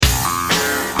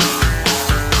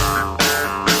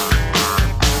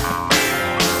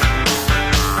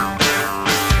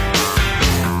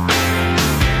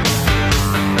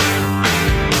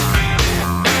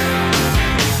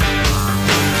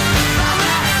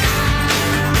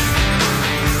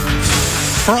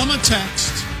From a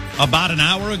text about an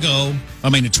hour ago,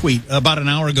 a tweet about an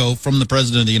hour ago from the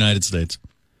President of the United States.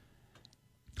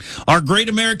 Our great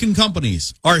American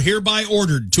companies are hereby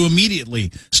ordered to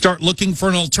immediately start looking for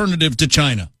an alternative to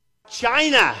China.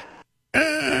 China!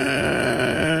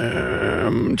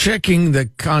 Checking the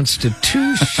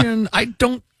Constitution. I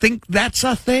don't think that's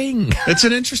a thing. It's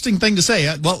an interesting thing to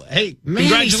say. Well, hey, Man,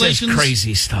 congratulations.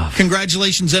 Crazy stuff.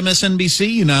 Congratulations,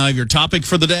 MSNBC. You now have your topic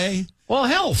for the day. Well,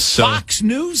 hell, Fox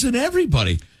News and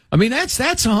everybody. I mean, that's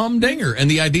a humdinger. And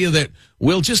the idea that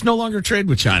we'll just no longer trade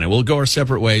with China. We'll go our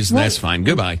separate ways, and that's fine.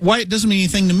 Goodbye. Why it doesn't mean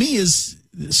anything to me is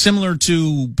similar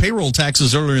to payroll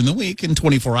taxes earlier in the week. In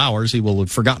 24 hours, he will have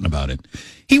forgotten about it.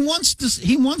 He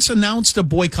once announced a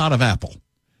boycott of Apple.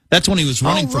 That's when he was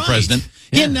running for president.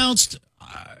 He announced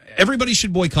everybody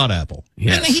should boycott Apple.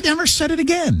 Yes. And he never said it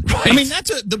again. Right. I mean,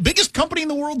 that's the biggest company in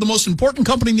the world, the most important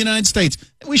company in the United States.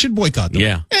 We should boycott them.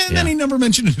 Yeah. And then he never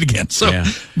mentioned it again. So,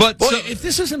 if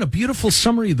this isn't a beautiful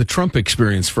summary of the Trump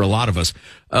experience for a lot of us,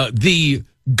 the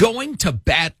going to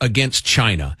bat against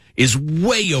China is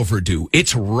way overdue.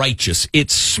 It's righteous.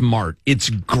 It's smart. It's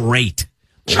great.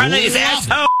 China is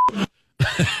asshole.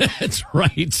 That's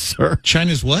right, sir.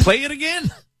 China's what? Play it again.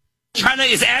 China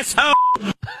is asshole.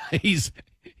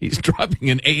 He's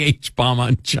dropping an AH bomb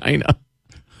on China.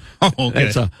 Oh,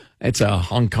 okay. That's a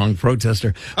Hong Kong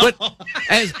protester. But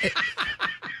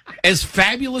as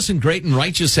fabulous and great and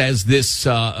righteous as this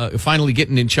finally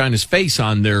getting in China's face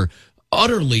on their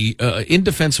utterly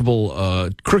indefensible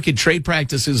crooked trade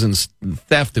practices and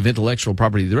theft of intellectual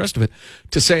property, the rest of it,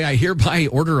 to say I hereby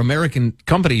order American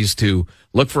companies to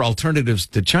look for alternatives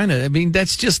to China. I mean,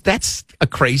 that's a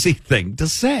crazy thing to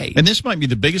say. And this might be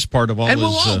the biggest part of all and his...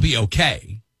 we'll all be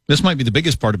okay. This might be the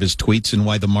biggest part of his tweets and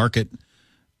why the market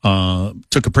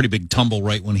took a pretty big tumble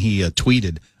right when he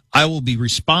tweeted, I will be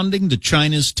responding to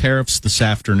China's tariffs this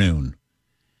afternoon.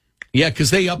 Yeah, because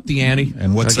they upped the ante.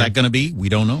 And what's that going to be? We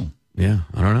don't know. Yeah,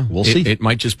 I don't know. We'll see. It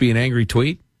might just be an angry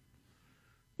tweet.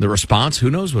 The response,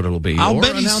 who knows what it'll be. I'll or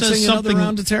bet he says something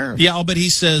round of tariff. Yeah, I'll bet he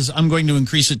says, I'm going to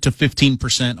increase it to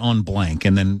 15% on blank.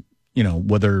 And then,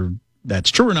 whether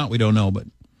that's true or not, we don't know. But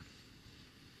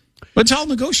it's all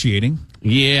negotiating.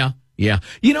 Yeah. You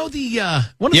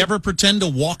ever pretend to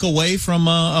walk away from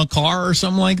a car or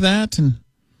something like that? And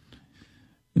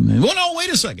then, well, no, wait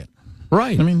a second.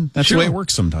 Right. I mean, that's the way it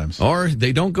works sometimes. Or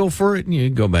they don't go for it and you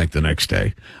go back the next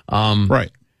day.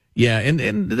 Right. Yeah,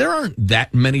 and there aren't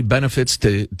that many benefits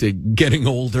to getting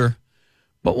older.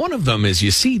 But one of them is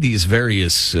you see these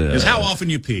various... is how often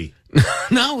you pee.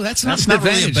 No, that's not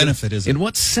really a benefit, is it? In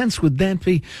what sense would that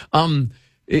be?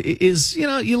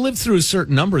 You live through a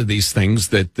certain number of these things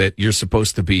that you're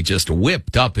supposed to be just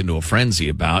whipped up into a frenzy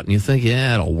about, and you think,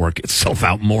 yeah, it'll work itself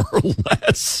out more or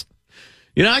less.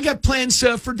 I got plans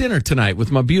for dinner tonight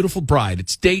with my beautiful bride.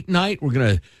 It's date night. We're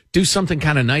going to do something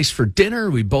kind of nice for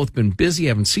dinner. We've both been busy,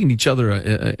 haven't seen each other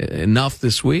enough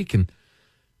this week, and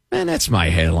man, that's my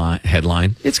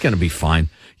headline. It's going to be fine.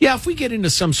 Yeah, if we get into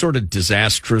some sort of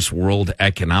disastrous world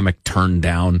economic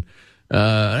turndown,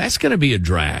 that's going to be a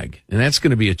drag, and that's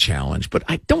going to be a challenge. But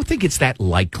I don't think it's that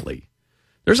likely.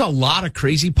 There's a lot of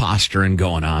crazy posturing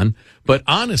going on, but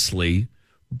honestly,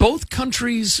 both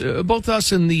countries, both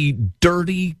us and the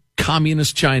dirty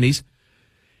communist Chinese,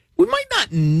 we might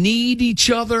not need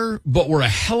each other, but we're a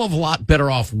hell of a lot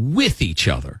better off with each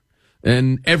other.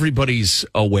 And everybody's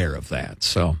aware of that.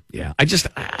 So, yeah, I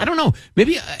don't know.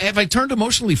 Maybe have I turned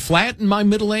emotionally flat in my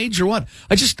middle age or what?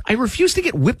 I refuse to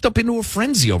get whipped up into a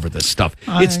frenzy over this stuff.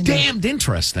 It's damned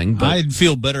interesting. But I'd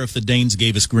feel better if the Danes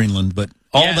gave us Greenland, but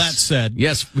that said.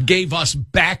 Yes, gave us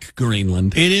back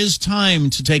Greenland. It is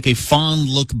time to take a fond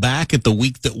look back at the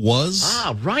week that was.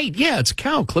 Ah, right. Yeah, it's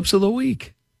Cow Clips of the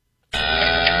Week.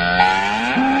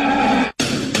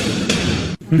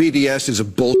 BDS is a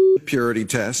bullshit purity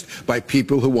test by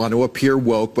people who want to appear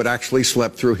woke but actually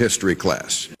slept through history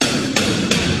class.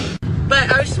 But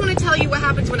I just want to tell you what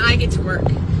happens when I get to work.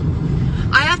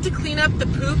 I have to clean up the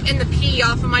poop and the pee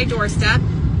off of my doorstep.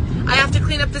 I have to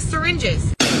clean up the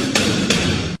syringes.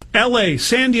 LA,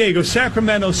 San Diego,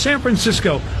 Sacramento, San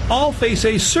Francisco all face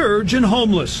a surge in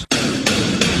homeless.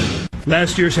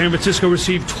 Last year, San Francisco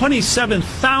received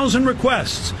 27,000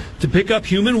 requests to pick up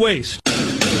human waste.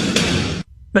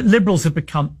 But liberals have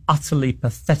become utterly,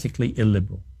 pathetically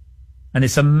illiberal. And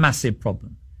it's a massive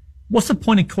problem. What's the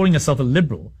point of calling yourself a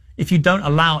liberal if you don't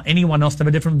allow anyone else to have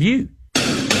a different view?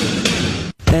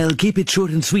 I'll keep it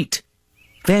short and sweet.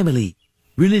 Family,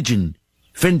 religion,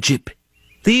 friendship.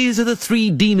 These are the three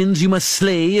demons you must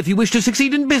slay if you wish to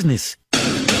succeed in business.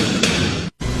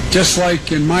 Just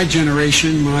like in my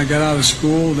generation, when I got out of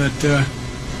school, that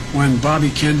when Bobby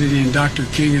Kennedy and Dr.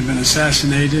 King had been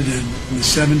assassinated in the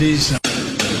 70s.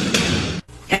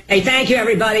 Hey, thank you,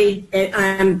 everybody.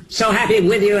 I'm so happy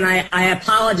with you, and I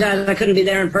apologize. I couldn't be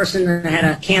there in person. I had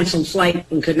a canceled flight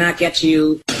and could not get to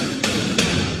you.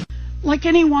 Like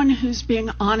anyone who's being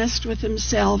honest with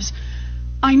themselves,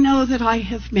 I know that I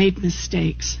have made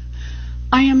mistakes.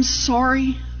 I am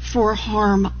sorry for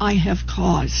harm I have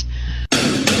caused.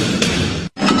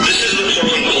 This is the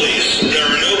Portland Police. There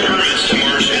are no permits to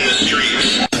march in the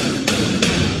streets.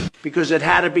 Because it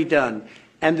had to be done.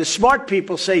 And the smart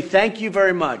people say, thank you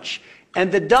very much.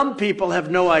 And the dumb people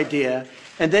have no idea.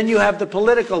 And then you have the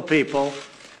political people,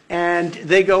 and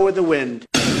they go with the wind.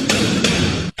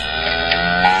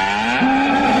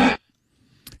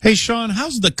 Hey, Sean,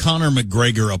 how's the Conor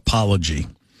McGregor apology?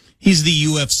 He's the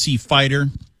UFC fighter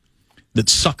that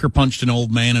sucker punched an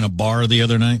old man in a bar the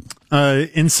other night.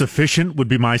 Insufficient would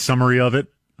be my summary of it.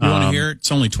 You want to hear it?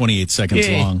 It's only 28 seconds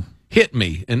long. Hit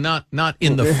me, and not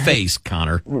in the face,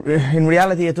 Connor. In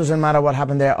reality, it doesn't matter what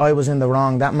happened there. I was in the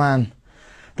wrong. That man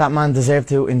deserved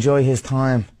to enjoy his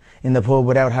time in the pub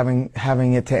without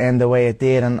having it to end the way it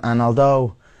did. And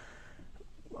although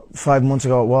 5 months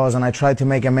ago it was, and I tried to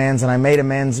make amends, and I made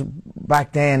amends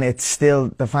back then, it's still,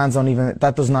 the fans don't even,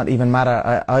 that does not even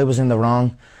matter. I was in the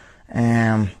wrong.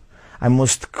 I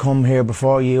must come here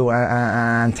before you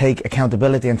and take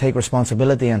accountability and take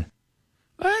responsibility. And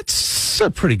that's a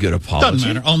pretty good apology.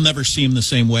 Doesn't matter. I'll never see him the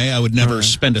same way. I would never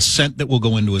spend a cent that will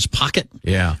go into his pocket.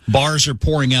 Yeah. Bars are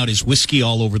pouring out his whiskey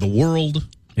all over the world.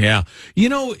 Yeah. You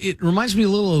know, it reminds me a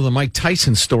little of the Mike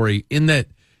Tyson story in that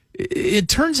it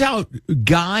turns out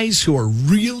guys who are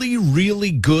really,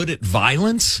 really good at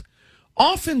violence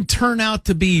often turn out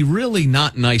to be really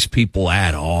not nice people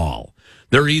at all.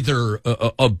 They're either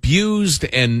abused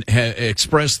and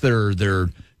express their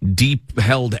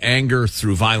deep-held anger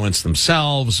through violence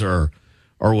themselves or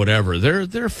whatever.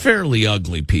 They're fairly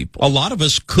ugly people. A lot of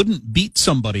us couldn't beat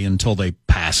somebody until they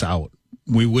pass out.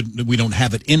 We don't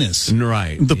have it in us.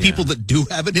 Right. The people that do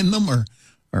have it in them are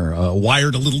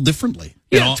wired a little differently.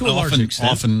 Yeah, to a large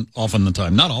extent. Often the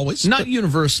time. Not always. Not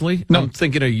universally. No. I'm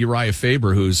thinking of Uriah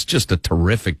Faber, who's just a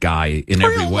terrific guy in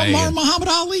every way. Muhammad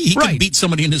Ali. He could beat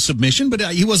somebody into submission, but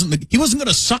he wasn't going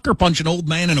to sucker punch an old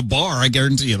man in a bar, I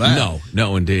guarantee you that.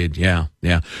 No, indeed. Yeah.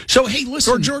 So, hey,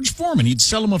 listen. Or George Foreman. He'd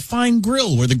sell him a fine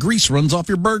grill where the grease runs off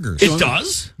your burgers. It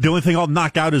does? The only thing I'll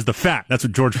knock out is the fat. That's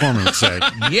what George Foreman would say.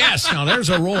 Yes, now there's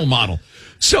a role model.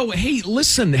 So, hey,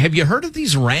 listen, have you heard of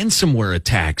these ransomware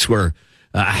attacks where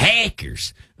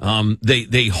hackers,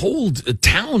 they hold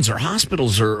towns or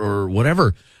hospitals or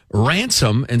whatever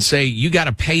ransom and say, you got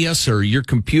to pay us or your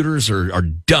computers are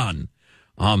done.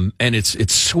 And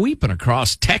it's sweeping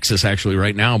across Texas actually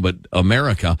right now, but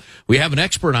America. We have an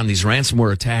expert on these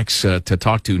ransomware attacks to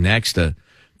talk to next to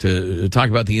talk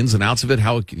about the ins and outs of it,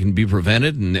 how it can be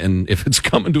prevented, and if it's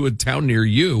coming to a town near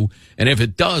you, and if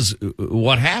it does,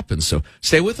 what happens. So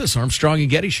stay with us, Armstrong and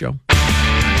Getty Show.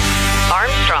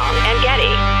 Armstrong and Getty.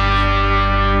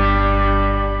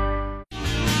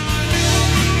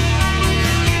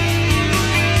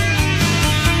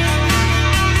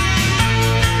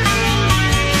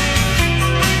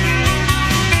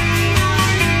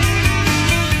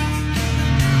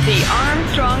 The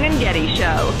Armstrong and Getty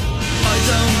Show. I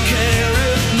don't care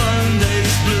if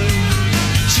Monday's blue,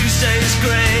 Tuesday's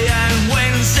grey, and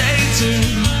Wednesday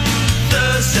too.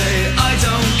 Thursday, I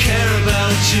don't care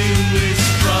about you. It's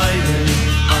Friday,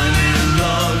 I'm in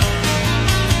love.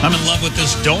 I'm in love with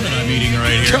this donut I'm eating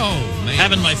right here. Oh, man.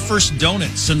 Having my first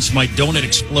donut since my donut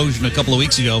explosion a couple of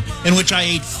weeks ago, in which I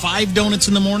ate 5 donuts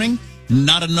in the morning,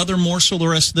 not another morsel the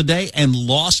rest of the day, and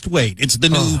lost weight. It's the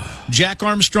new Jack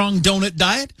Armstrong donut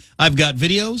diet. I've got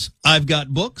videos. I've got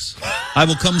books. I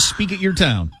will come speak at your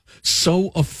town.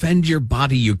 So offend your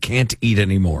body you can't eat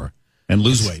anymore. And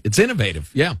lose weight. It's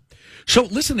innovative, yeah. So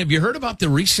listen, have you heard about the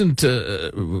recent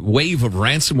wave of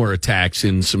ransomware attacks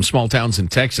in some small towns in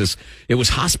Texas? It was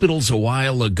hospitals a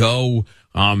while ago,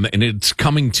 and it's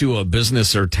coming to a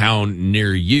business or town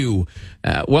near you.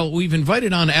 Well, we've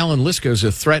invited on Alan Liska, who's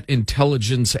a threat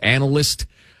intelligence analyst,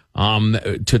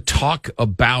 to talk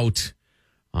about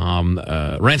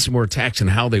ransomware attacks and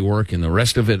how they work and the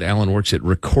rest of it. Alan works at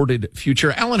Recorded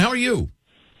Future. Alan, how are you?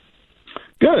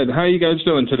 Good. How are you guys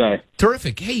doing today?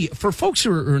 Terrific. Hey, for folks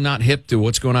who are not hip to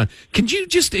what's going on, can you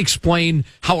just explain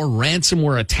how a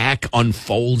ransomware attack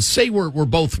unfolds? Say we're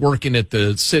both working at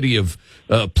the city of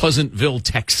Pleasantville,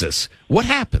 Texas. What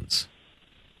happens?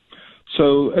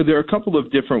 So there are a couple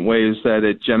of different ways that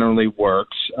it generally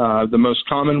works. The most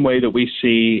common way that we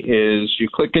see is you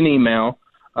click an email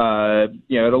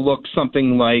It'll look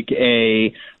something like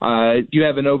you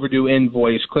have an overdue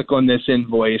invoice, click on this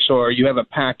invoice, or you have a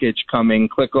package coming,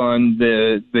 click on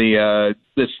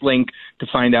this link to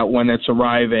find out when it's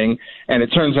arriving. And it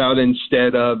turns out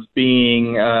instead of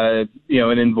being, an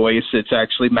invoice, it's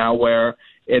actually malware.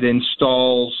 It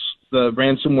installs the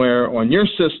ransomware on your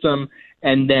system,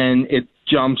 and then it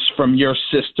jumps from your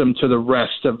system to the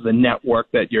rest of the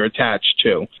network that you're attached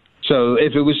to. So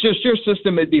if it was just your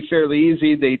system, it'd be fairly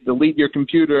easy. They delete your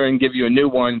computer and give you a new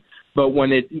one. But when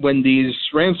these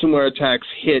ransomware attacks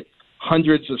hit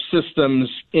hundreds of systems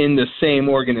in the same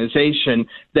organization,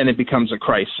 then it becomes a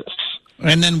crisis.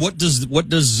 And then what does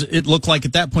it look like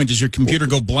at that point? Does your computer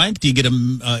go blank? Do you get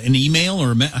an email,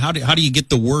 or how do you get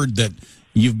the word that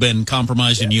you've been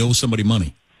compromised and you owe somebody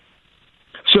money?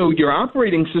 So your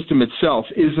operating system itself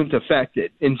isn't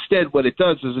affected. Instead, what it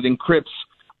does is it encrypts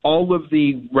all of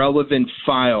the relevant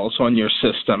files on your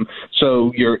system.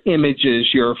 So your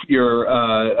images, your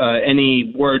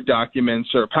any Word documents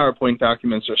or PowerPoint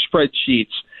documents or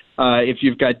spreadsheets, if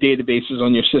you've got databases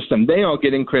on your system, they all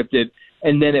get encrypted,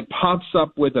 and then it pops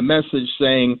up with a message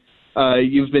saying,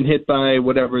 you've been hit by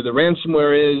whatever the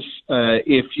ransomware is.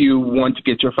 If you want to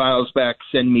get your files back,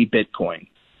 send me Bitcoin.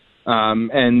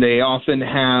 And they often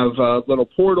have a little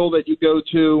portal that you go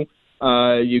to.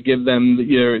 You give them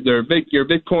your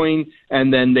Bitcoin,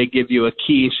 and then they give you a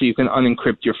key so you can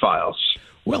unencrypt your files.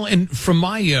 Well, and from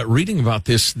my reading about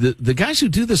this, the guys who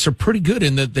do this are pretty good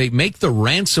in that they make the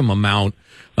ransom amount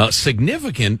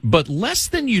significant, but less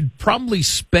than you'd probably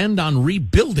spend on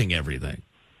rebuilding everything.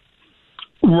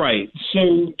 Right.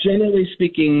 So generally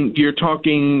speaking, you're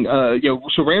talking,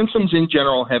 so ransoms in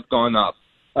general have gone up.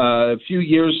 A few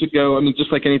years ago, I mean, just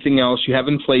like anything else, you have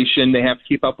inflation. They have to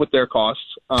keep up with their costs.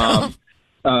 So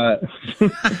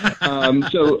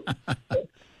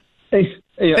they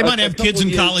might have kids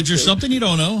in college or something. You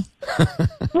don't know.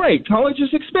 Right. College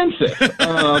is expensive,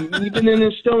 even in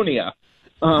Estonia.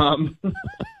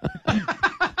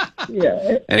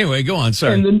 Yeah. Anyway, go on.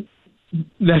 Sorry. And then,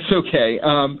 that's okay.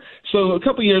 So a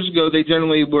couple of years ago, they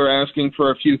generally were asking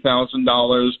for a few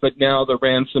 $1,000s, but now the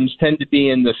ransoms tend to be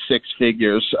in the six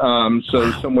figures.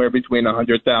 So somewhere between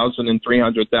 $100,000 and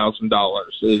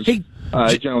 $300,000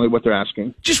 is generally what they're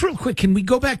asking. Just real quick, can we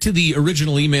go back to the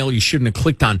original email you shouldn't have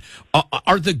clicked on?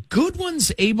 Are the good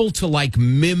ones able to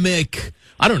mimic?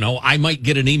 I don't know. I might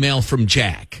get an email from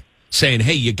Jack saying,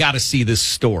 "Hey, you got to see this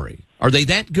story." Are they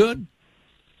that good?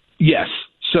 Yes.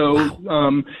 So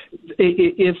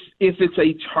if it's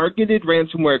a targeted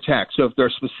ransomware attack, so if they're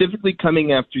specifically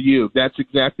coming after you, that's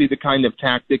exactly the kind of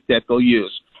tactic that they'll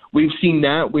use. We've seen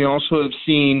that. We also have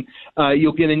seen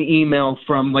you'll get an email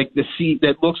from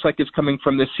that looks like it's coming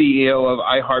from the CEO of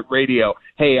iHeartRadio.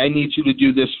 Hey, I need you to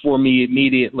do this for me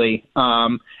immediately.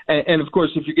 And of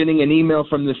course, if you're getting an email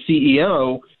from the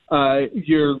CEO,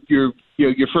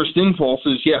 your first impulse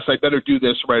is, yes, I better do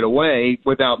this right away,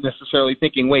 without necessarily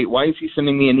thinking, wait, why is he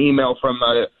sending me an email from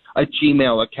a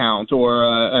Gmail account or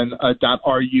a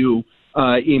 .ru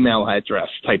email address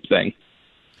type thing?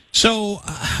 So,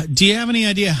 do you have any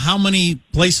idea how many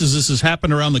places this has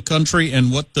happened around the country,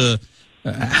 and what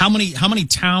how many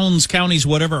towns, counties,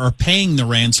 whatever, are paying the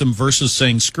ransom versus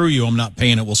saying, "Screw you, I'm not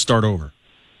paying it. We'll start over"?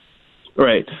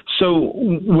 Right. So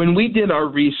when we did our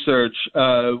research,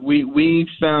 we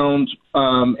found,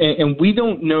 and we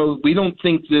don't know, we don't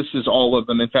think this is all of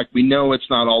them. In fact, we know it's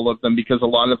not all of them because a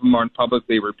lot of them aren't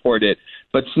publicly reported.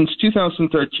 But since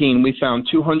 2013, we found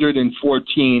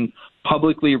 214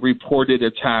 publicly reported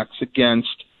attacks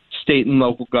against state and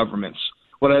local governments.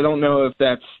 What I don't know if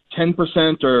that's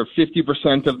 10% or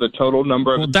 50% of the total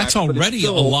number of attacks. That's already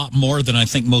a lot more than I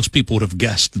think most people would have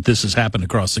guessed that this has happened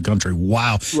across the country.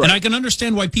 Wow. Right. And I can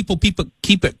understand why people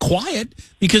keep it quiet,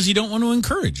 because you don't want to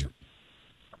encourage it.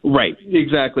 Right,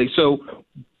 exactly. So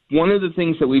one of the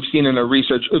things that we've seen in our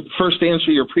research, first to answer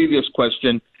your previous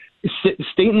question,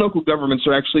 state and local governments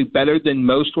are actually better than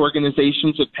most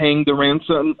organizations at paying the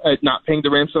ransom, at not paying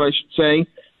the ransom, I should say.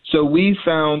 So we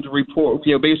found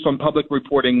based on public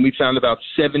reporting, we found about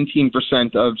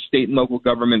 17% of state and local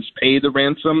governments pay the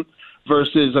ransom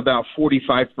versus about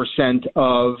 45%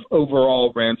 of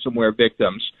overall ransomware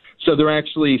victims. So they're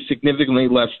actually significantly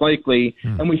less likely.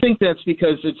 And we think that's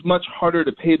because it's much harder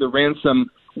to pay the ransom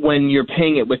when you're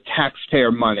paying it with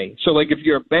taxpayer money. So like if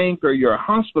you're a bank or you're a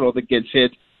hospital that gets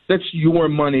hit, that's your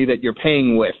money that you're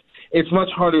paying with. It's much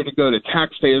harder to go to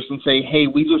taxpayers and say, hey,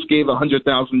 we just gave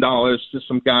 $100,000 to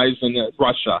some guys in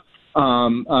Russia.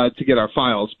 to get our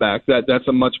files back. That's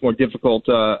a much more difficult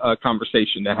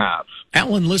conversation to have.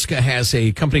 Alan Liska has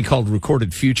a company called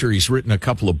Recorded Future. He's written a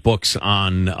couple of books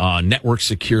on network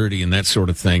security and that sort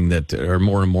of thing that are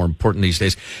more and more important these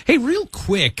days. Hey, real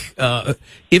quick,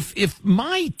 if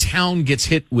my town gets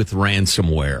hit with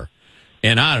ransomware,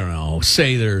 and I don't know,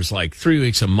 say there's like 3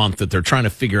 weeks a month that they're trying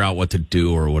to figure out what to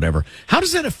do or whatever, how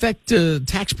does that affect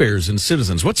taxpayers and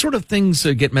citizens? What sort of things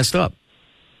get messed up?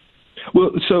 Well,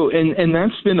 and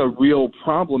that's been a real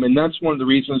problem, and that's one of the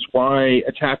reasons why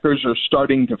attackers are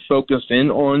starting to focus in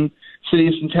on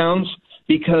cities and towns,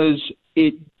 because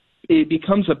it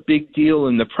becomes a big deal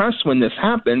in the press when this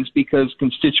happens because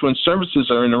constituent services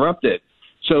are interrupted.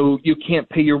 So you can't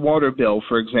pay your water bill,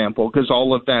 for example, because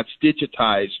all of that's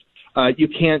digitized. You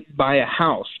can't buy a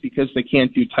house because they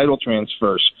can't do title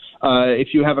transfers.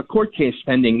 If you have a court case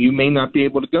pending, you may not be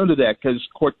able to go to that because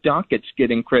court dockets get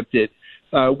encrypted.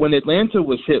 When Atlanta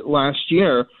was hit last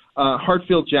year,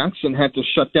 Hartfield-Jackson had to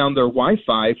shut down their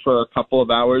Wi-Fi for a couple of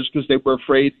hours because they were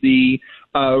afraid the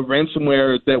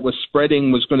ransomware that was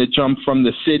spreading was going to jump from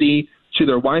the city to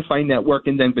their Wi-Fi network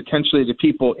and then potentially to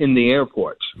people in the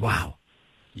airport. Wow.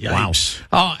 Yikes.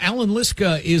 Wow. Alan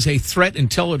Liska is a threat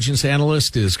intelligence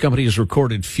analyst. His company is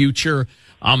Recorded Future.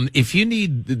 If you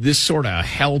need this sort of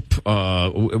help,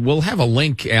 we'll have a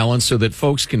link, Alan, so that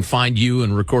folks can find you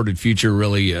and Recorded Future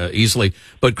really easily.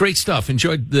 But great stuff.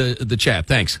 Enjoyed the chat.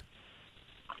 Thanks.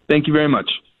 Thank you very much.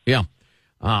 Yeah.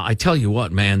 I tell you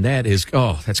what, man, that's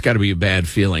got to be a bad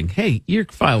feeling. Hey, your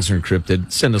files are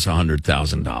encrypted. Send us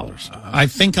 $100,000. I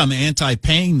think I'm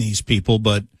anti-paying these people,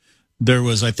 but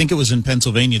I think it was in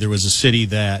Pennsylvania, there was a city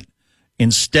that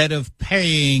instead of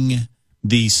paying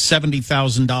the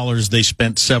 $70,000, they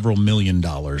spent several $1 million.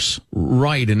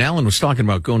 Right, and Alan was talking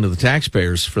about going to the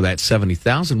taxpayers for that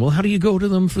 $70,000. Well, how do you go to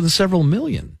them for the several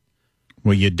million?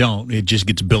 Well, you don't. It just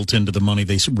gets built into the money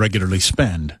they regularly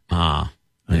spend. I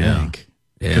think.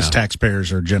 Because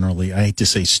taxpayers are generally, I hate to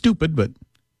say stupid, but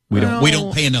we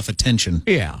don't pay enough attention.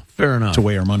 Yeah, fair enough. To the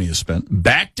way our money is spent.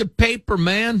 Back to paper,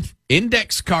 man.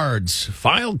 Index cards,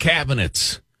 file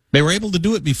cabinets. They were able to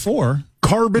do it before.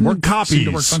 Carbon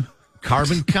copies.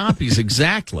 Carbon copies,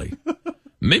 exactly.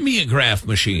 Mimeograph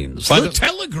machines. The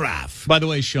telegraph. By the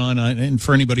way, Sean, and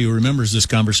for anybody who remembers this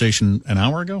conversation an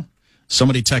hour ago,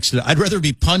 somebody texted, I'd rather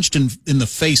be punched in the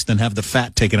face than have the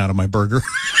fat taken out of my burger.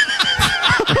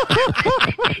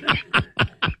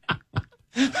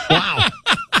 Wow.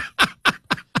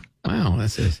 Wow,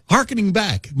 that's it. Harkening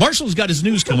back. Marshall's got his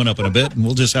news coming up in a bit, and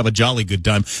we'll just have a jolly good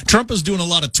time. Trump is doing a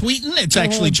lot of tweeting. It's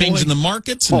actually changing the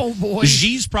markets. Oh, boy.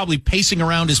 Xi's probably pacing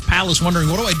around his palace wondering,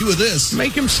 what do I do with this?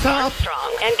 Make him stop.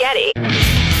 Armstrong and Getty.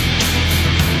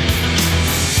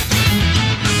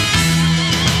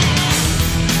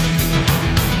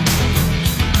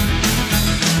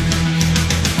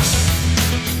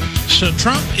 So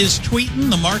Trump is tweeting.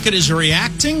 The market is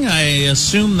reacting. I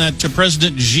assume that to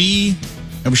President Xi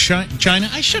of China,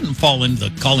 I shouldn't fall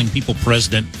into calling people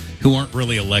president who aren't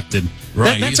really elected.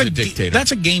 Right, That's he's a dictator.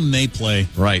 That's a game they play.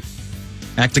 Right.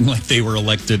 Acting like they were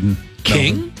elected. And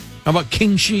King? How about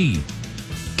King Xi?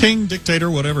 King,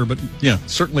 dictator, whatever, but yeah,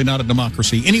 certainly not a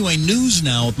democracy. Anyway, news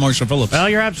now with Marshall Phillips. Well,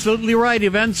 you're absolutely right.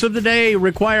 Events of the day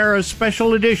require a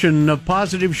special edition of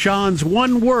Positive Sean's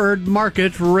one-word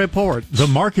market report. The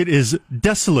market is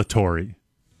desolatory.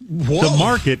 Whoa. The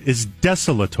market is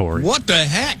desolatory. What the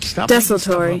heck?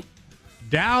 Desolatory.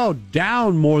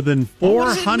 Down more than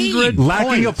 400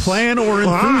 Lacking a plan or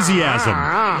enthusiasm.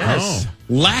 Yes.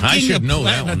 Lacking I should know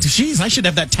plan. that one. Jeez, I should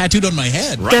have that tattooed on my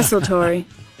head. Desolatory.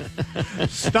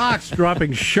 Stocks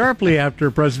dropping sharply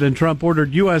after President Trump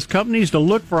ordered U.S. companies to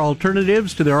look for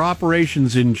alternatives to their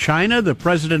operations in China. The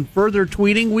president further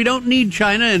tweeting, "We don't need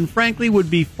China and frankly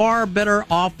would be far better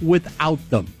off without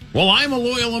them." Well, I'm a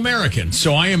loyal American,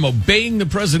 so I am obeying the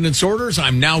president's orders.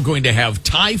 I'm now going to have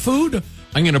Thai food.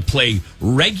 I'm going to play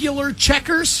regular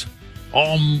checkers.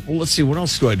 Let's see, what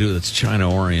else do I do that's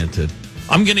China-oriented?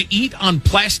 I'm going to eat on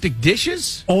plastic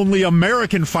dishes. Only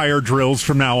American fire drills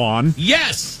from now on.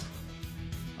 Yes.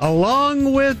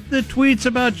 Along with the tweets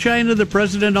about China, the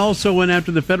president also went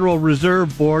after the Federal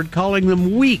Reserve Board, calling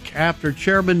them weak after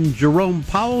Chairman Jerome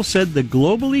Powell said the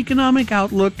global economic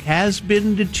outlook has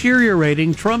been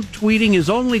deteriorating. Trump tweeting his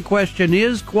only question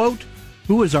is, quote,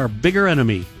 "Who is our bigger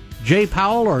enemy, Jay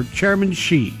Powell or Chairman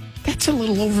Xi?" That's a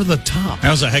little over the top.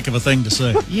 That was a heck of a thing to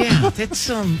say. Yeah, that's,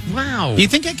 wow. Do you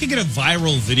think I could get a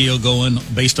viral video going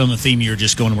based on the theme you're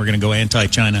just going, we're going to go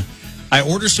anti-China? I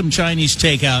order some Chinese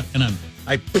takeout, and I'm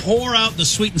I pour out the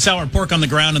sweet and sour pork on the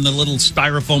ground in the little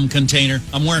styrofoam container.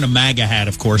 I'm wearing a MAGA hat,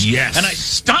 of course. Yes. And I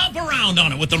stomp around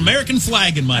on it with the American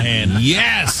flag in my hand.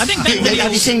 Yes. I think that video...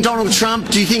 Have you seen Donald Trump?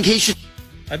 Do you think he should...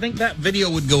 I think that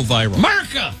video would go viral.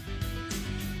 America!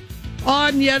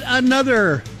 On yet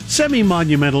another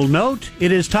semi-monumental note,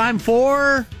 it is time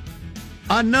for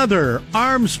another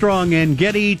Armstrong and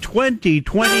Getty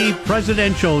 2020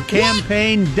 presidential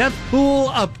campaign death pool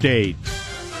update.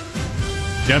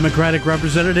 Democratic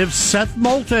Representative Seth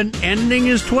Moulton ending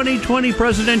his 2020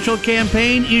 presidential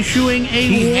campaign, issuing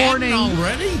a warning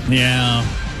already. Yeah.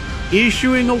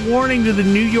 Issuing a warning to the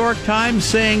New York Times,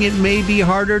 saying it may be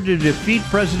harder to defeat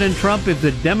President Trump if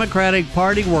the Democratic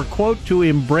Party were, quote, to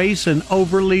embrace an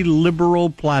overly liberal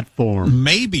platform.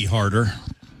 Maybe harder.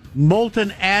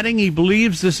 Moulton adding he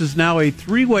believes this is now a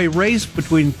three-way race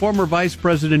between former Vice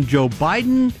President Joe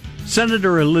Biden,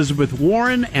 Senator Elizabeth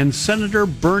Warren, and Senator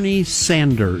Bernie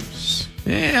Sanders.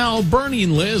 Well, Bernie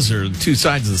and Liz are two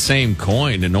sides of the same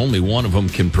coin, and only one of them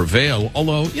can prevail.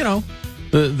 Although,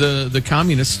 the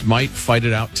communists might fight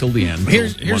it out till the end.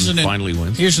 Finally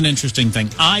wins. Here's an interesting thing.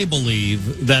 I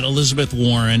believe that Elizabeth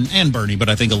Warren and Bernie, but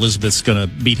I think Elizabeth's going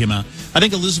to beat him out. I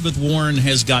think Elizabeth Warren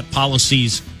has got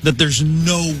policies that there's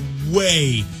no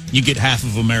way you get half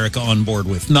of America on board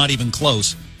with, not even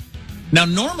close. Now,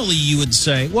 normally you would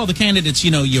say, well, the candidates,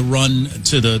 you run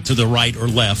to the right or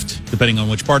left, depending on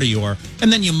which party you are,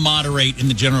 and then you moderate in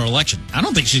the general election. I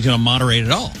don't think she's going to moderate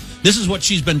at all. This is what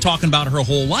she's been talking about her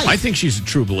whole life. I think she's a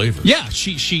true believer. Yeah,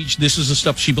 she this is the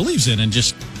stuff she believes in, and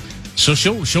just so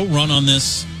she'll run on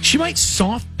this. She might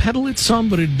soft pedal it some,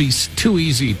 but it'd be too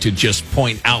easy to just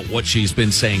point out what she's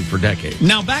been saying for decades.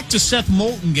 Now back to Seth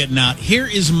Moulton getting out. Here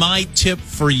is my tip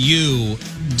for you.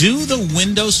 Do the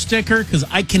window sticker, because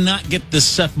I cannot get this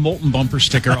Seth Moulton bumper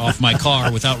sticker off my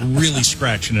car without really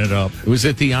scratching it up. Was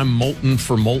it the I'm molten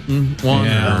for molten one?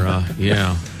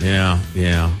 Yeah.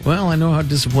 Yeah. Well, I know how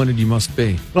disappointed you must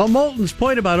be. Well, Moulton's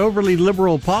point about overly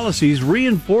liberal policies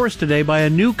reinforced today by a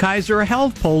new Kaiser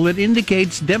Health poll that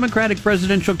indicates Democratic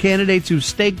presidential candidates who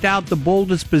staked out the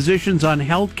boldest positions on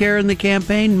health care in the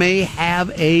campaign may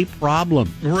have a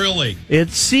problem. Really? It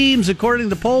seems, according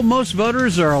to the poll, most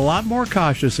voters are a lot more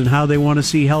cautious in how they want to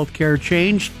see health care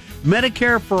changed.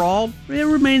 Medicare for all, it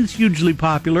remains hugely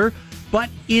popular, but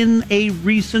in a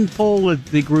recent poll that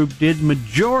the group did,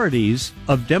 majorities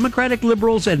of Democratic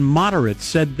liberals and moderates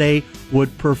said they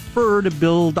would prefer to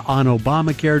build on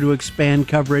Obamacare to expand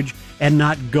coverage and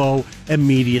not go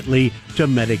immediately to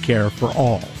Medicare for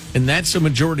all. And that's a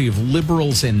majority of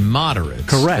liberals and moderates.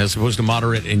 Correct. As opposed to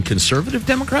moderate and conservative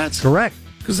Democrats? Correct.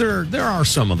 Because there are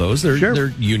some of those. They're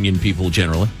union people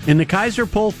generally. In the Kaiser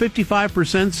poll,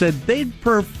 55% said they'd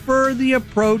prefer the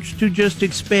approach to just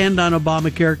expand on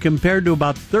Obamacare, compared to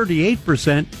about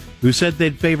 38% who said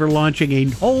they'd favor launching a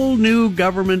whole new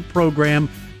government program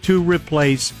to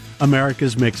replace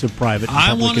America's mix of private and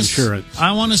public insurance.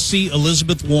 I want to see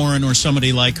Elizabeth Warren or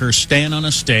somebody like her stand on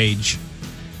a stage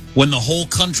when the whole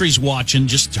country's watching,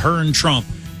 just her and Trump,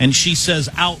 and she says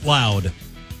out loud,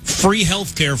 free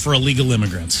health care for illegal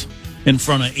immigrants in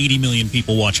front of 80 million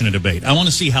people watching a debate. I want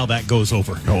to see how that goes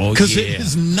over. Because it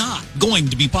is not going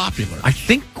to be popular. I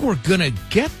think we're going to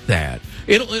get that.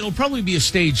 It'll probably be a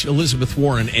stage Elizabeth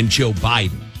Warren and Joe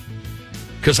Biden.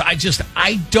 Because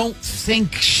I don't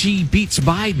think she beats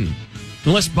Biden.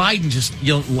 Unless Biden just,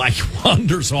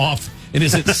 wanders off and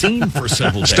isn't seen for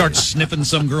several days. Starts sniffing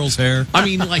some girl's hair.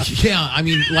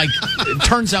 It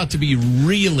turns out to be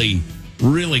really,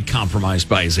 really compromised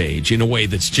by his age in a way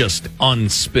that's just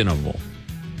unspinnable.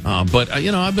 But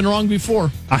I've been wrong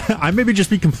before. I maybe just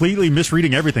be completely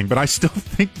misreading everything, but I still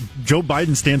think Joe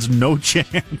Biden stands no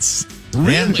chance.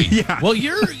 Really? Yeah. Well,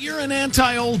 you're an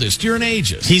anti-oldest. You're an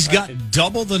ageist. He's got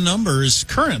double the numbers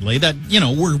currently. That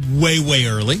we're way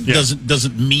early. Yeah.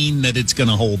 Doesn't mean that it's going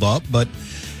to hold up, but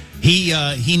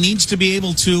he needs to be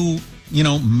able to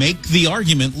make the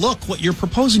argument. Look, what you're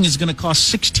proposing is going to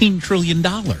cost $16 trillion.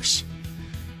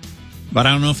 But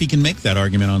I don't know if he can make that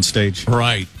argument on stage.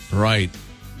 Right.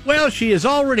 Well, she has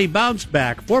already bounced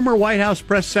back. Former White House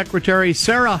Press Secretary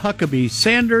Sarah Huckabee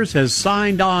Sanders has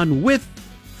signed on with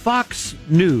Fox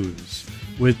News,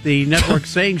 with the network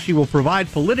saying she will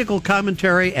provide political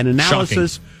commentary and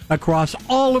analysis across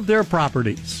all of their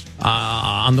properties.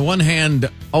 On the one hand,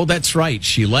 oh, that's right,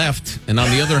 she left. And on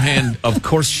the other hand, of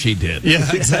course she did. Yeah,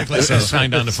 exactly. So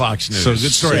signed on to Fox News. So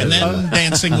good story. And then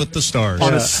Dancing with the Stars.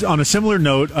 On a similar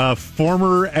note,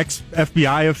 former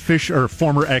ex-FBI official, or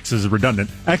former ex is redundant,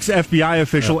 ex-FBI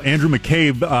official Andrew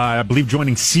McCabe, I believe,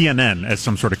 joining CNN as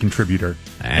some sort of contributor.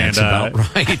 That's about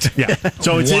right. Yeah.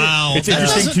 So it's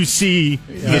interesting to see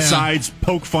Yeah. the sides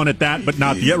poke fun at that, but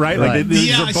not the right. Like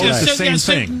these are both the same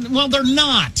thing. Well, they're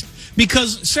not.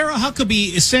 Because Sarah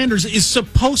Huckabee Sanders is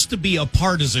supposed to be a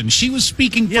partisan. She was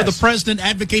speaking for the president,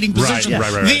 advocating position.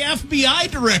 Right. The FBI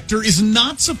director is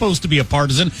not supposed to be a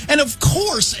partisan, and of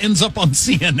course ends up on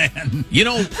CNN. You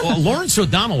know, Lawrence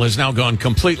O'Donnell has now gone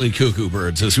completely cuckoo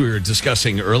birds, as we were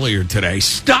discussing earlier today.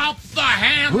 Stop the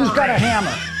hammer! Who's got a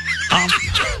hammer?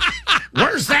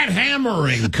 Where's that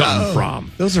hammering come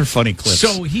from? Those are funny clips.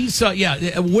 So he's,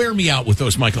 wear me out with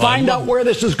those, Michael. Find out where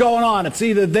this is going on. It's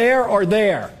either there or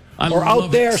there. Or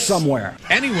out there somewhere.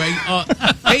 Anyway,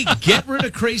 hey, get rid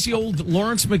of crazy old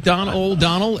Lawrence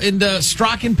O'Donnell and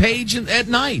Strzok and Page at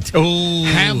night. Oh,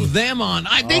 have them on.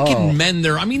 They can mend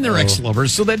their. I mean, they're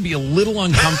ex-lovers, so that'd be a little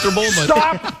uncomfortable. But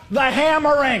stop the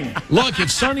hammering. Look,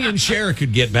 if Sonny and Cher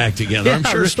could get back together, I'm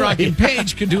sure Strzok and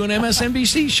Page could do an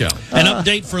MSNBC show. An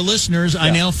update for listeners: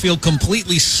 I now feel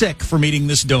completely sick from eating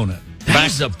this donut. That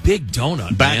was a big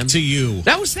donut, Back man. to you.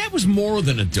 That was more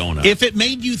than a donut. If it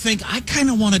made you think, I kind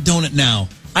of want a donut now,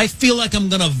 I feel like I'm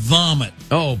going to vomit.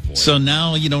 Oh, boy. So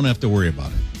now you don't have to worry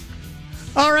about it.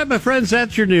 All right, my friends,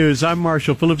 that's your news. I'm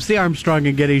Marshall Phillips, the Armstrong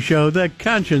and Getty Show, the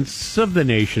conscience of the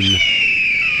nation.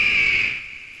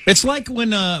 It's like when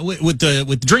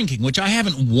with drinking, which I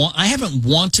haven't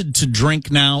wanted to drink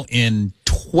now in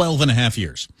 12 and a half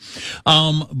years.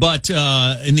 But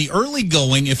in the early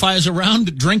going, if I was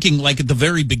around drinking like at the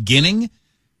very beginning,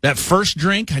 that first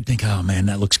drink, I'd think, oh man,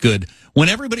 that looks good. When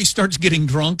everybody starts getting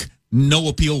drunk, no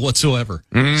appeal whatsoever.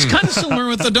 It's kind of similar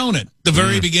with the donut. The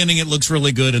very beginning, it looks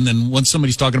really good. And then once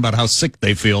somebody's talking about how sick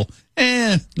they feel,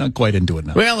 not quite into it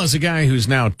now. Well, as a guy who's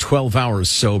now 12 hours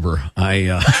sober,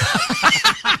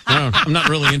 I'm not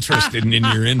really interested in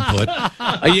your input.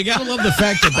 You got to love the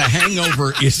fact that the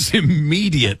hangover is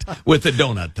immediate with the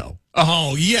donut, though.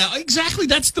 Oh, yeah, exactly.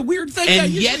 That's the weird thing.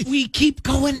 And yet we keep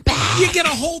going back. You get a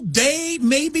whole day,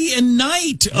 maybe a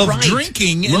night of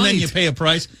drinking, and then you pay a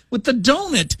price. With the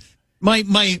donut,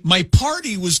 my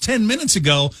party was 10 minutes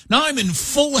ago. Now I'm in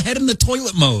full head in the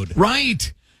toilet mode.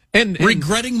 Right. And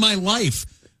regretting my life.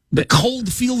 The cold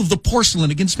feel of the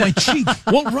porcelain against my cheek.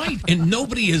 Well, right. And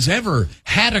nobody has ever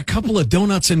had a couple of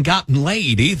donuts and gotten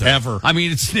laid either. Ever. I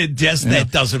mean, that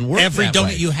doesn't work. Every that donut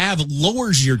way. you have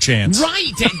lowers your chance.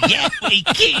 Right. And yet we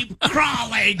keep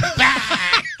crawling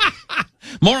back.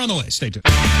 More on the way. Stay tuned.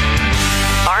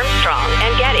 Armstrong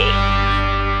and Getty.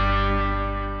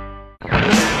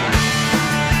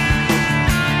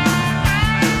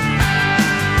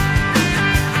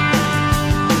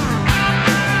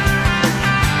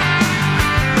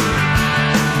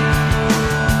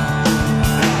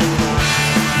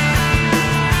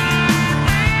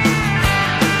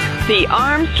 The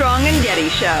Armstrong and Getty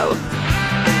Show.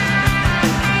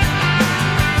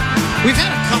 We've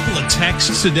had a couple of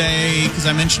texts today because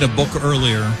I mentioned a book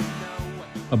earlier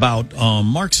about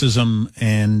Marxism,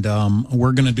 and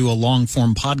we're going to do a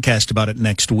long-form podcast about it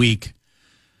next week.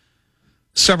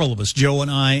 Several of us, Joe and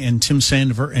I and Tim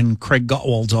Sandifer and Craig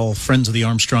Gottwald's all friends of the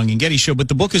Armstrong and Getty Show, but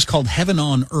the book is called Heaven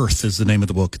on Earth is the name of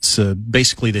the book. It's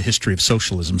basically the history of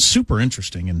socialism. Super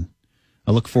interesting, and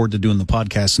I look forward to doing the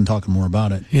podcast and talking more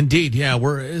about it. Indeed, yeah.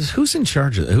 Who's in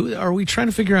charge of it? Who are we trying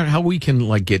to figure out how we can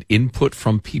get input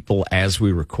from people as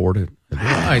we record it? I'll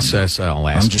ask.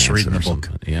 I'm just reading the book.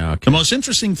 Yeah. Okay. The most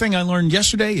interesting thing I learned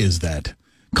yesterday is that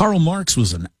Karl Marx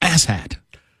was an asshat.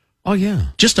 Oh yeah,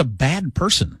 just a bad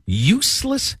person,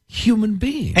 useless human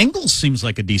being. Engels seems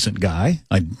like a decent guy.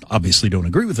 I obviously don't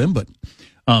agree with him, but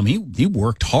he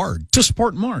worked hard to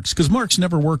support Marx because Marx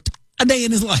never worked a day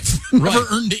in his life, never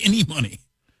earned any money.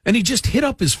 And he just hit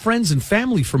up his friends and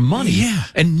family for money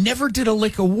and never did a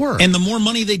lick of work. And the more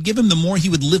money they'd give him, the more he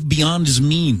would live beyond his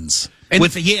means. And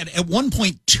he had, at one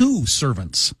point, 2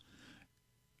 servants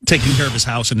taking care of his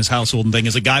house and his household and thing,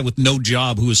 as a guy with no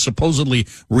job who was supposedly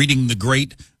writing the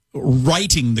great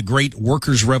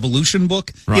Workers' Revolution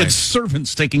book. Right. He had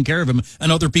servants taking care of him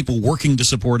and other people working to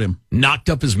support him. Knocked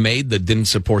up his maid that didn't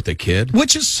support the kid.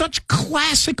 Which is such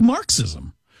classic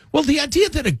Marxism. Well, the idea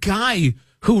that a guy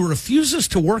who refuses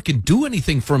to work and do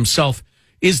anything for himself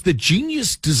is the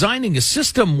genius designing a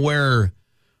system where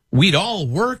we'd all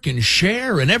work and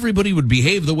share and everybody would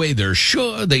behave the way they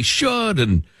should,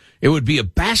 and it would be a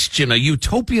bastion, a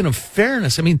utopian of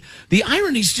fairness. I mean, the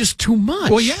irony's just too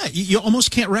much. Well, yeah, you almost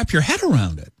can't wrap your head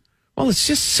around it. Well, it's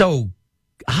just so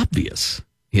obvious,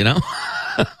 you know?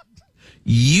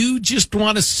 You just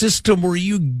want a system where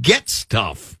you get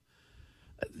stuff.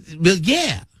 Well,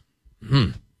 yeah.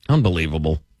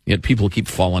 Unbelievable. Yet people keep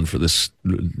falling for this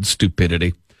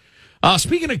stupidity.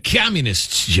 Speaking of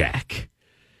communists, Jack,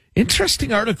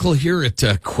 interesting article here at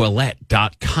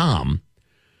Quillette.com.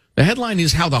 The headline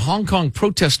is how the Hong Kong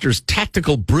protesters'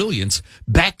 tactical brilliance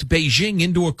backed Beijing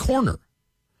into a corner.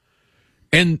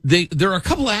 And there are a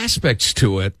couple aspects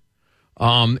to it,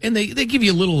 and they give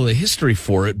you a little of the history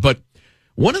for it. But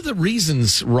one of the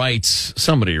reasons, writes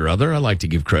somebody or other, I like to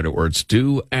give credit where it's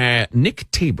due, Nick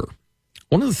Tabor.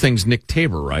 One of the things Nick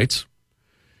Tabor writes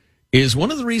is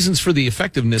one of the reasons for the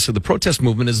effectiveness of the protest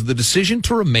movement is the decision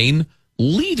to remain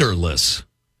leaderless.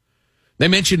 They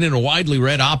mentioned in a widely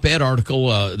read op-ed article,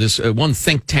 this one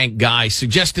think tank guy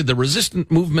suggested the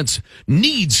resistant movements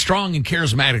need strong and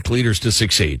charismatic leaders to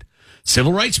succeed.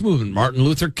 Civil rights movement, Martin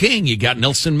Luther King, you got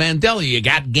Nelson Mandela, you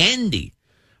got Gandhi.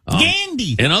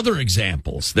 And other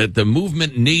examples that the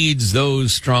movement needs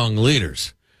those strong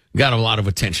leaders. Got a lot of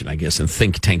attention, I guess, in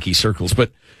think tanky circles,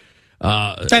 but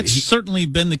that's certainly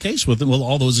been the case with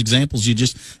all those examples. You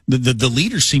just the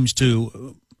leader seems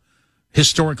to,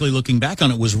 historically looking back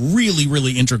on it, was really,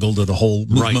 really integral to the whole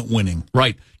movement winning.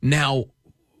 Right. Now,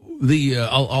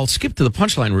 I'll skip to the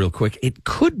punchline real quick. It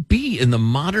could be in the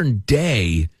modern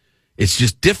day, it's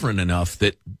just different enough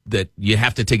that you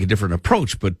have to take a different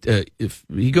approach. But if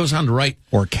he goes on to write,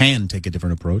 or can take a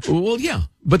different approach. Well, yeah.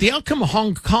 But the outcome of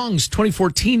Hong Kong's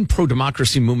 2014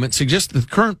 pro-democracy movement suggests that the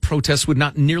current protests would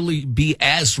not nearly be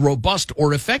as robust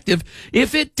or effective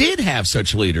if it did have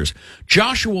such leaders.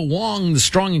 Joshua Wong, the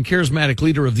strong and charismatic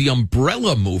leader of the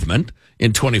Umbrella movement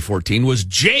in 2014, was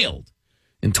jailed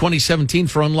in 2017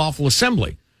 for unlawful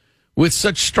assembly. With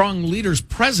such strong leaders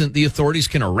present, the authorities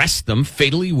can arrest them,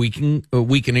 fatally weakening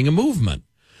a movement.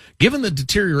 Given the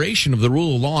deterioration of the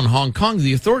rule of law in Hong Kong,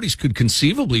 the authorities could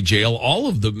conceivably jail all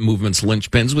of the movement's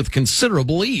linchpins with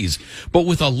considerable ease. But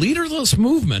with a leaderless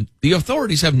movement, the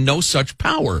authorities have no such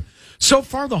power. So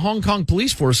far, the Hong Kong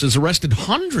police force has arrested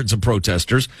hundreds of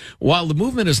protesters, while the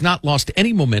movement has not lost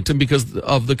any momentum because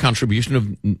of the contribution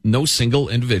of no single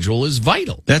individual is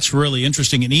vital. That's really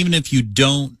interesting. And even if you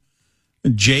don't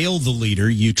jail the leader,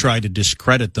 you try to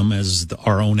discredit them, as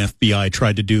our own FBI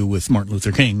tried to do with Martin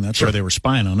Luther King. That's why they were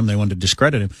spying on him. They wanted to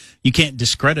discredit him. You can't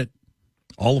discredit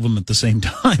all of them at the same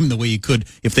time the way you could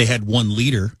if they had one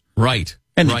leader. Right.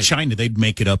 And in China, they'd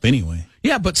make it up anyway.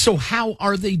 Yeah, but so how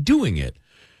are they doing it?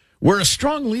 Where a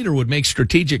strong leader would make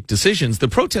strategic decisions, the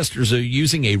protesters are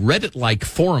using a Reddit-like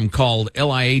forum called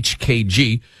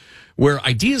LIHKG, where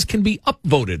ideas can be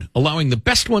upvoted, allowing the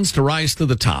best ones to rise to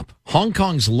the top. Hong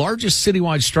Kong's largest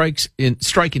citywide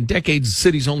strike in decades, the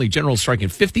city's only general strike in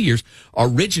 50 years,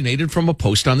 originated from a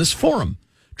post on this forum.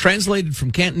 Translated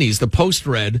from Cantonese, the post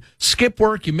read, "Skip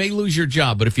work, you may lose your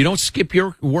job, but if you don't skip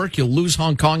your work, you'll lose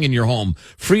Hong Kong and your home.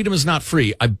 Freedom is not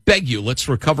free. I beg you, let's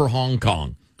recover Hong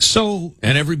Kong."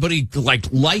 And everybody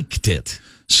liked it.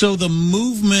 So the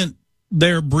movement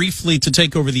there briefly to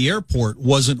take over the airport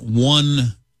wasn't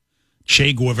one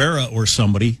Che Guevara or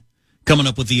somebody coming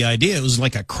up with the idea. It was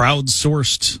like a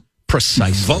crowdsourced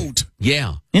vote.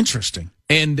 Yeah. Interesting.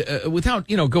 And without,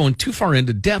 going too far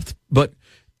into depth, but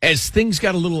as things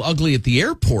got a little ugly at the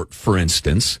airport, for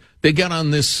instance, they got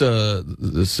on this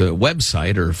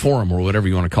website or forum or whatever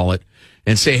you want to call it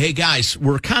and say, hey, guys,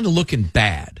 we're kind of looking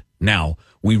bad. Now,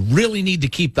 we really need to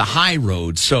keep the high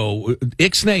road, so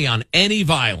ixnay on any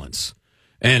violence.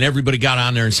 And everybody got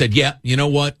on there and said, yeah, you know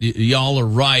what? Y'all are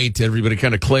right. Everybody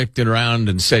kind of clicked it around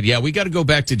and said, yeah, we got to go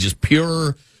back to just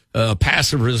pure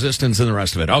passive resistance and the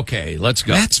rest of it. Okay, let's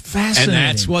go. That's fascinating. And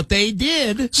that's what they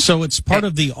did. So it's part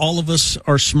of the all of us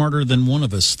are smarter than one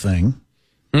of us thing.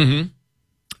 Mm-hmm.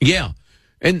 Yeah.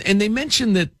 And they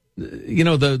mentioned that,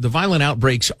 the violent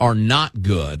outbreaks are not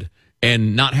good,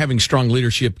 and not having strong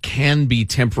leadership can be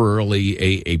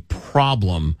temporarily a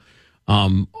problem.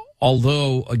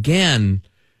 Although, again,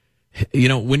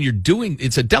 when you're doing,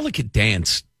 it's a delicate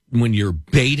dance when you're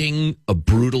baiting a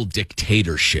brutal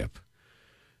dictatorship.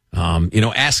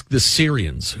 Ask the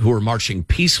Syrians who are marching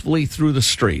peacefully through the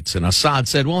streets. And Assad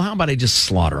said, well, how about I just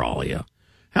slaughter all of you?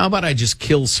 How about I just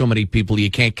kill so many people you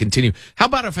can't continue? How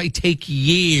about if I take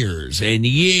years and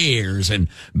years and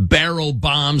barrel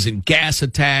bombs and gas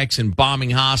attacks and bombing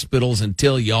hospitals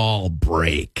until y'all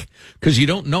break? Because you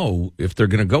don't know if they're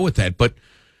going to go with that. But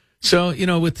so,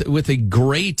 with a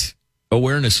great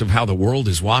awareness of how the world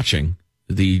is watching,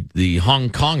 the Hong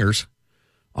Kongers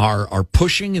are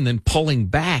pushing and then pulling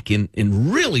back in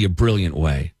really a brilliant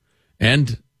way.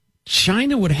 And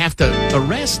China would have to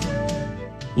arrest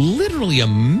literally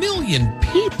 1 million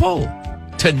people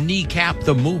to kneecap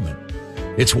the movement.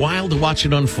 It's wild to watch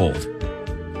it unfold.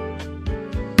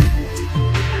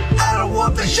 I don't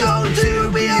want the show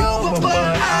to be over,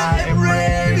 but I'm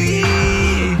ready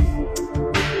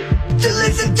to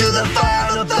listen to the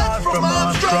final thought from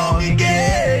Armstrong and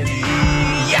Getty.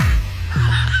 Yeah.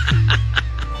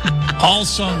 All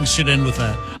songs should end with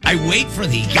that. I wait for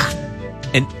the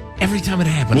and every time it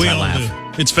happens, I laugh. Do.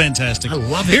 It's fantastic. I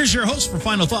love it. Here's your host for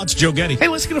Final Thoughts, Joe Getty. Hey,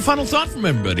 let's get a final thought from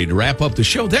everybody to wrap up the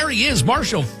show. There he is,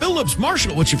 Marshall Phillips.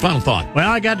 Marshall, what's your final thought?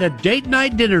 Well, I got a date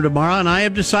night dinner tomorrow, and I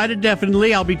have decided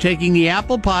definitely I'll be taking the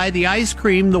apple pie, the ice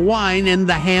cream, the wine, and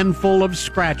the handful of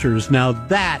scratchers. Now,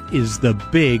 that is the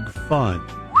big fun.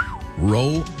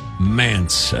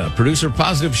 Romance. Producer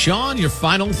Positive Sean, your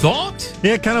final thought?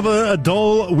 Yeah, kind of a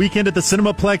dull weekend at the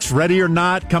Cinemaplex. Ready or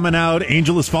Not coming out.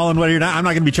 Angel Has Fallen, Ready or Not. I'm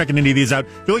not going to be checking any of these out.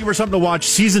 If you're looking for something to watch,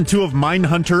 Season 2 of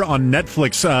Mindhunter on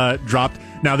Netflix dropped.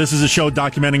 Now, this is a show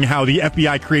documenting how the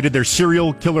FBI created their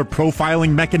serial killer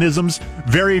profiling mechanisms.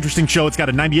 Very interesting show. It's got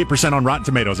a 98% on Rotten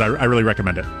Tomatoes. I really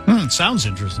recommend it. Sounds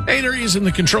interesting. Hey, there he is in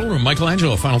the control room.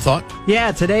 Michelangelo, final thought?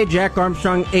 Yeah, today Jack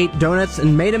Armstrong ate donuts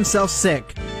and made himself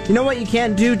sick. You know what you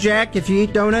can't do, Jack, if you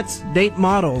eat donuts? Date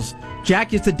models.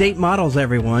 Jack used to date models,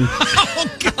 everyone. Oh,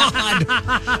 God.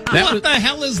 What the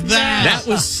hell is that? That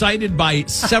was cited by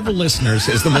several listeners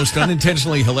as the most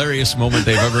unintentionally hilarious moment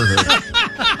they've ever heard.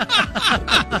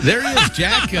 There he is,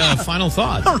 Jack. Final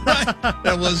thought. All right.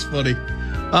 That was funny.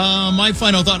 My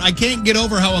final thought. I can't get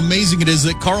over how amazing it is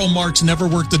that Karl Marx never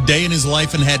worked a day in his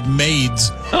life and had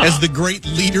maids as the great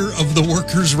leader of the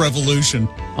workers' revolution.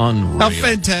 Unreal. How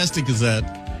fantastic is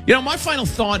that? You know, my final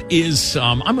thought is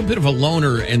I'm a bit of a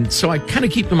loner, and so I kind of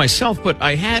keep to myself, but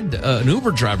I had an Uber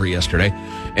driver yesterday,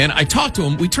 and I talked to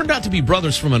him. We turned out to be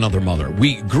brothers from another mother.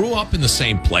 We grew up in the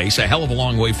same place, a hell of a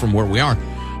long way from where we are,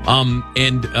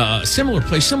 and similar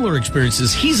place, similar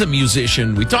experiences. He's a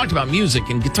musician. We talked about music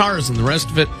and guitars and the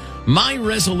rest of it. My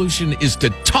resolution is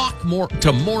to talk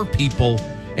to more people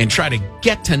and try to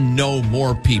get to know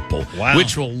more people,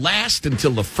 which will last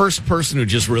until the first person who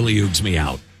just really oogs me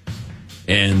out.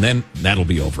 And then that'll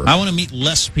be over. I want to meet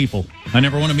less people. I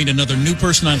never want to meet another new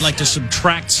person. I'd like to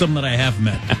subtract some that I have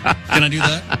met. Can I do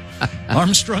that?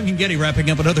 Armstrong and Getty wrapping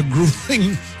up another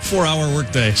grueling 4-hour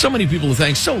workday. So many people who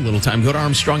thank so little time. Go to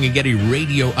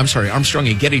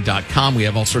ArmstrongandGetty.com. We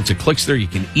have all sorts of clicks there. You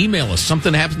can email us.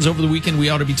 Something happens over the weekend we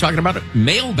ought to be talking about it.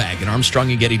 Mailbag at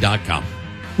ArmstrongandGetty.com.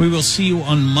 We will see you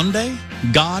on Monday.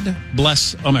 God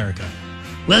bless America.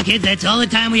 Well, kids, that's all the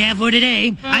time we have for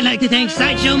today. I'd like to thank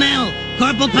Sideshow Mel,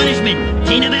 Corporal Punishment,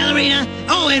 Tina Ballerina,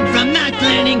 and from Knots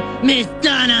Landing, Miss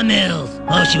Donna Mills.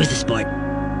 Oh, she was a sport.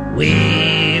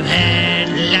 We've had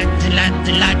lots and lots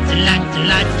and lots and lots and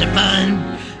lots of fun.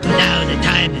 Now the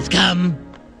time has come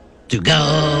to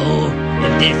go.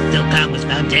 If this silkcon was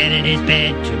found dead in his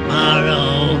bed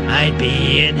tomorrow, I'd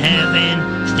be in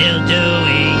heaven still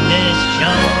doing this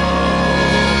show.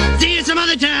 See you some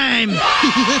other time.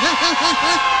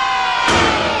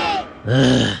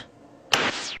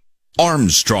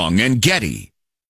 Armstrong and Getty.